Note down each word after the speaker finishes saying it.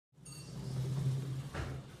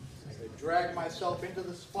drag myself into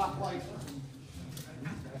the spotlight.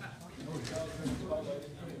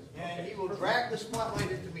 And he will drag the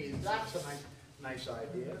spotlight into me. That's a nice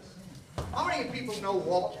idea. How many people know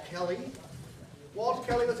Walt Kelly? Walt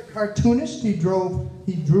Kelly was a cartoonist. He drew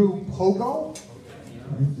Pogo.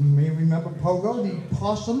 You may remember Pogo, the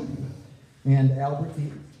possum, and Albert,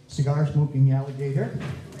 the cigar-smoking alligator.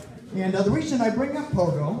 And the reason I bring up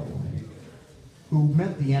Pogo, who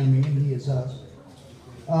meant the enemy and he is us,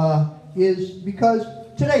 is because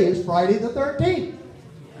today is Friday the 13th.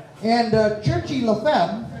 And Churchy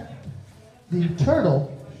LaFemme, the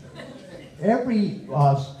turtle, every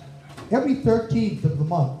 13th of the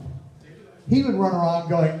month, he would run around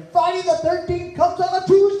going, Friday the 13th comes on a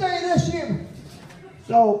Tuesday this year.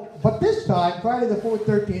 So, but this time, Friday the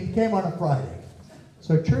 13th came on a Friday.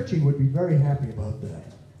 So Churchy would be very happy about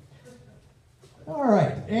that. All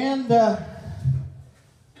right, and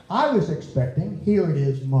I was expecting, here it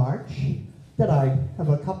is March, that I have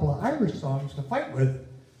a couple of Irish songs to fight with,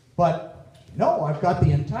 but no, I've got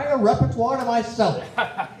the entire repertoire to myself.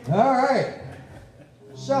 All right,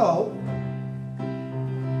 so,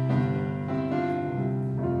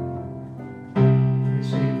 let's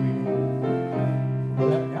see if we can do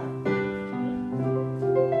that, yeah.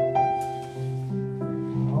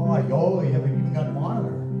 Oh, you haven't even got a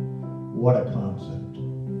monitor. What a concept.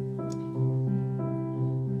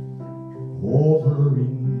 Over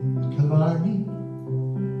in Killarney,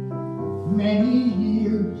 many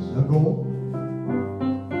years ago,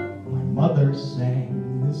 my mother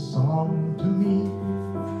sang this song to me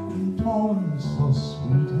in tones so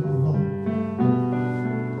sweet and low.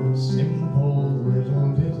 Simple little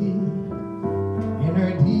ditty in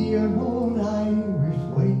her dear old Irish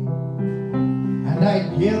way, and I'd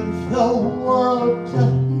give the world to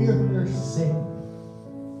hear her sing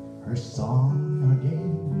her song again.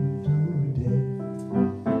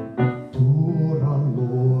 Tura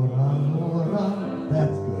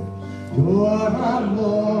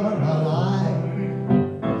lora lai,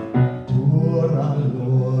 tura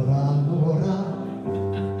lora lora.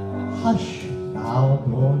 Hush, now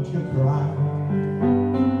don't you cry.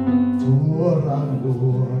 Tura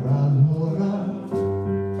lora lora,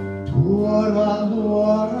 tura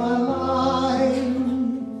lora lai,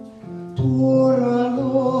 tura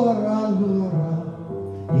lora lora.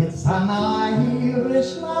 It's an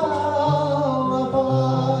Irish lullaby.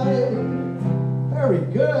 Very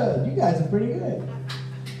good. You guys are pretty good.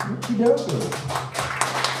 Okey-dokey.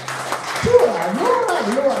 Tura, Laura,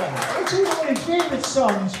 Laura. It's one of my favorite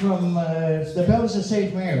songs from the Bells of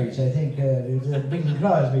St. Mary's. I think Bing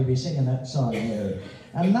Crosby be singing that song there.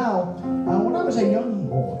 And now, when I was a young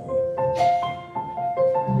boy,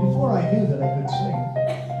 before I knew that I could sing,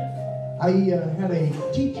 I had a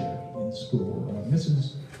teacher in school,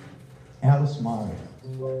 Mrs. Alice Maria.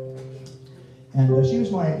 And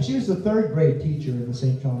she was the third grade teacher in the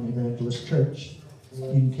St. John Evangelist Church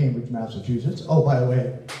in Cambridge, Massachusetts. Oh, by the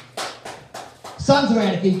way, Sons of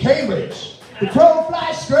Anarchy, Cambridge, the crow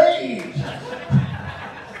flies straight.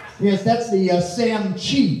 Yes, that's the Sam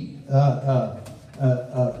Chi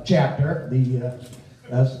chapter, the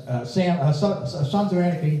Sons of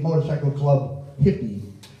Anarchy Motorcycle Club hippie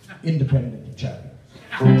independent chapter.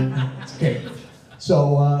 It's Cambridge.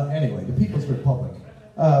 So anyway, the People's Republic.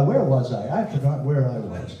 Where was I? I forgot where I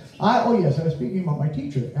was. Oh yes, I was speaking about my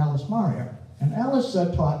teacher, Alice Maria. And Alice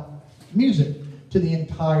taught music to the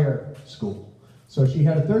entire school. So she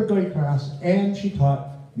had a third grade class and she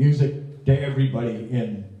taught music to everybody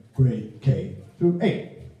in grade K through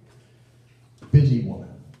 8. Busy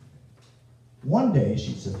woman. One day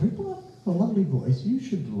she said, "You've got a lovely voice, you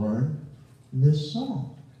should learn this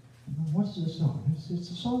song." What's this song? It's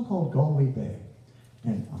a song called Galway Bay.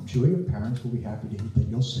 And I'm sure your parents will be happy to hear that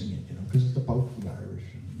you'll sing it, because it's about the Irish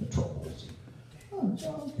and the Troubles. Oh,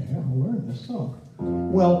 okay, I'll learn this song.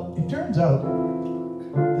 Well, it turns out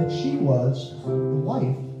that she was the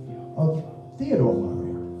wife of Theodore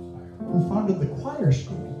Maria, who founded the choir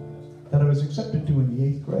school that I was accepted to in the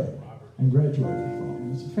 8th grade and graduated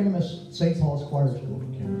from. It's a famous St. Paul's Choir School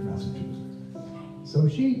in Cambridge, Massachusetts. So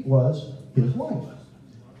she was his wife.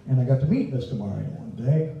 And I got to meet Mr. Maria one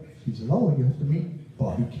day. She said, "Oh, you have to meet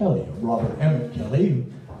Bobby Kelly," or Robert Emmett Kelly.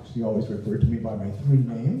 She always referred to me by my 3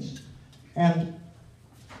 names. And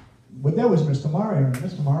but there was Mr. Mario, and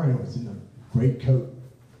Mr. Mario was in a great coat,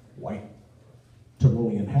 white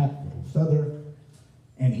Tyrolean hat, little feather,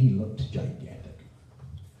 and he looked gigantic.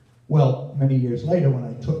 Well, many years later, when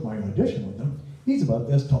I took my audition with him, he's about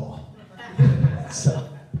this tall. So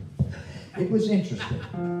it was interesting.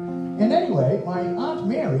 And anyway, my Aunt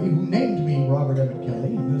Mary, who named me Robert Emmett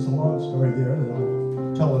Kelly, and there's a long story there that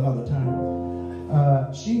I'll tell another time,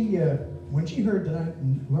 When she heard that I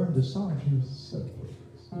learned this song, she was so pleased.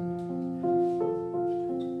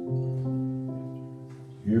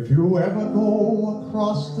 If you ever go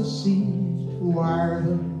across the sea to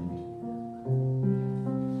Ireland,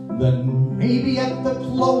 then maybe at the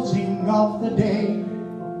closing of the day,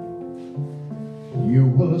 you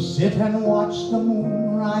will sit and watch the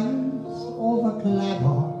moon rise over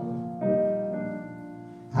Clogher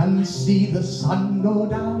and see the sun go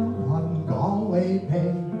down on Galway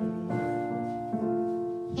Bay,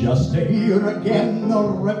 just to hear again the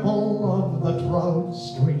ripple of the trout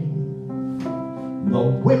stream, the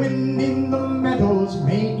women in the meadows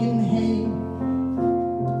making hay,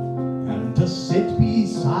 and to sit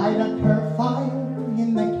beside a care fire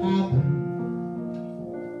in the cabin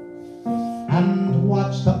and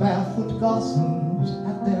watch the barefoot goslings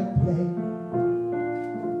at their play.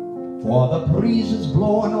 For the breezes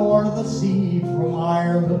blowing o'er the sea from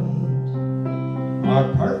Ireland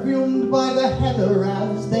are perfumed by the heather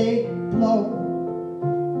as they blow,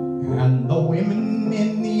 and the women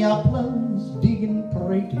in the uplands digging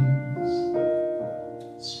praties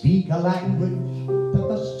speak a language that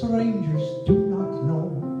the strangers do not know.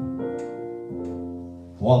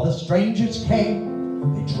 For the strangers came,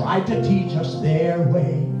 they tried to teach us their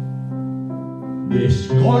way. They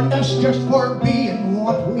scorned us just for being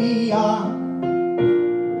what we are,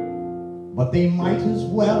 but they might as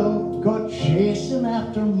well go chasing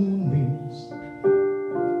after moonbeams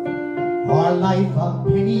or light a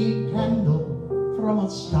penny candle from a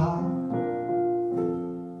star.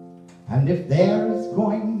 And if there is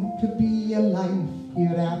going to be a life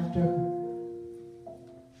hereafter,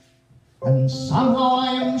 and somehow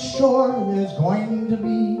I am sure there's going to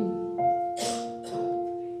be,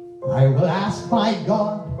 I will ask my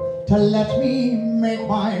God to let me make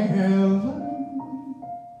my heaven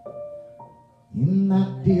in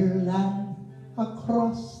that dear land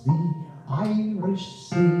across the Irish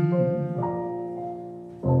Sea.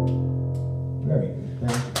 Very good,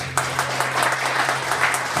 thank you.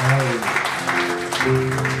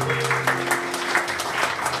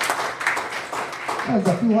 There's a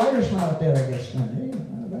few Irishmen out there, I guess, man. Hey,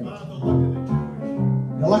 all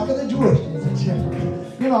right. The luck of the Jewish.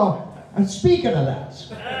 You know, and speaking of that,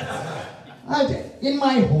 in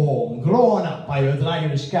my home, growing up, I was an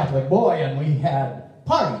Irish Catholic boy, and we had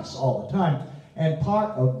parties all the time. And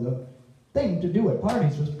part of the thing to do at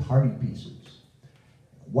parties was party pieces,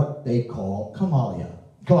 what they call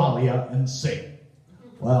Camalia and sing.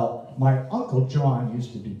 Well, my Uncle John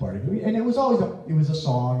used to do party pieces, and it was always a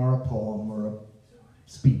song or a poem or a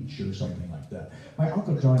speech or something like that. My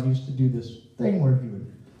Uncle John used to do this thing where he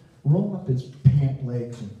would roll up his pant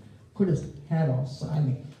legs and put his hat outside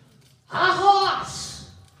and a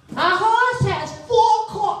horse has 4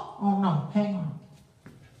 corners. Oh no, hang on.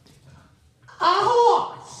 A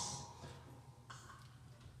horse.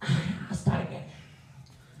 I'll start again.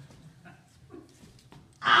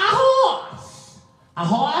 A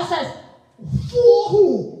horse has 4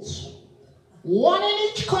 hooves, 1 in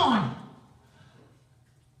each corner.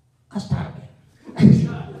 I'll start again.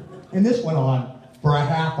 And this went on for a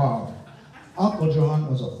half hour. Uncle John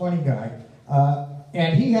was a funny guy,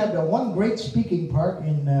 and he had one great speaking part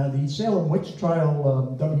in the Salem witch trial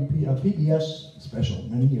PBS special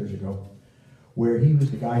many years ago, where he was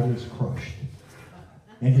the guy who was crushed,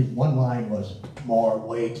 and his one line was, "More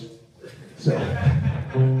weight." So,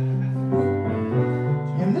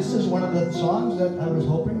 and this is one of the songs that I was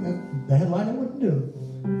hoping that the headliner wouldn't do.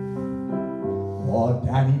 Oh,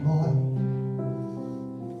 Danny boy,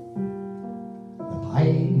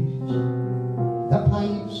 the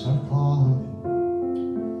pipes are calling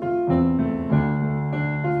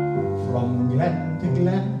from glen to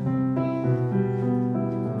glen,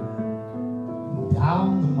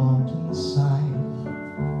 down the mountainside.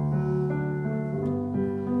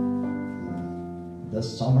 The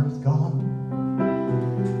summer's gone,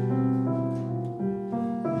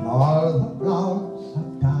 and all the flowers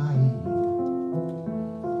have died.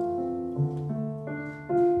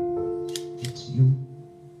 It's you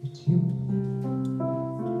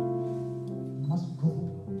must go,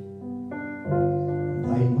 and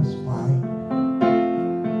I must bide.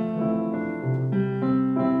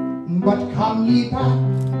 But come ye back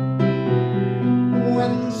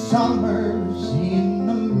when summer's in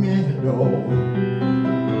the meadow,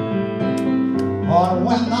 or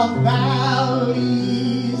when the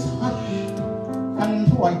valley's hushed and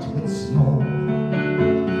white with snow.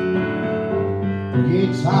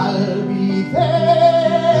 Yes, I'll be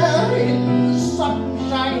there in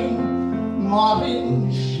sunshine or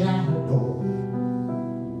in shadow.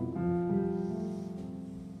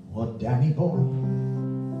 Oh, Danny boy,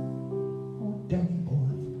 oh, Danny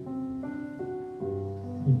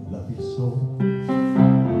soul.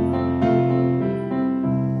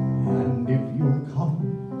 And if you'll come,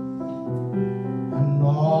 and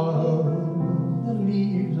all the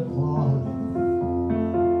leaves are falling,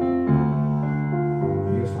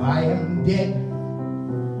 if I am dead,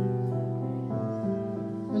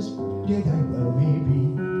 as dead I well may be,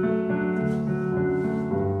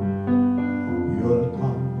 you'll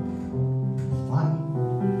come find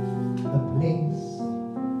the place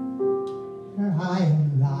where I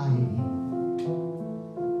am lying,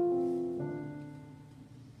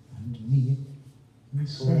 and kneel and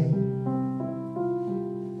say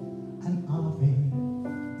an Ave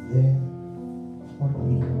there for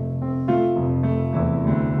me,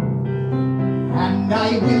 and I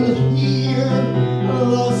will hear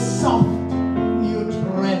the soft new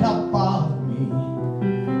tread above me,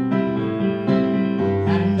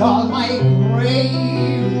 and all my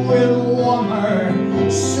grave will warmer,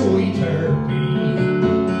 sweeter be,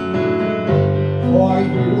 for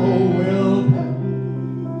you will bend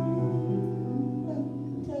and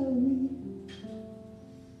tell me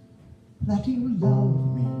that you love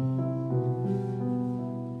me,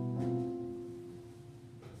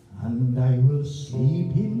 and I will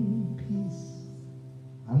sleep in peace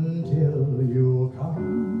until you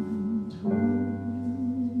come to me.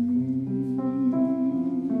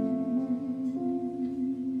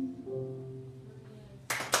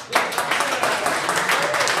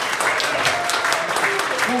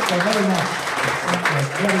 Thank you very much. Thank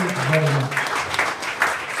you very, very much.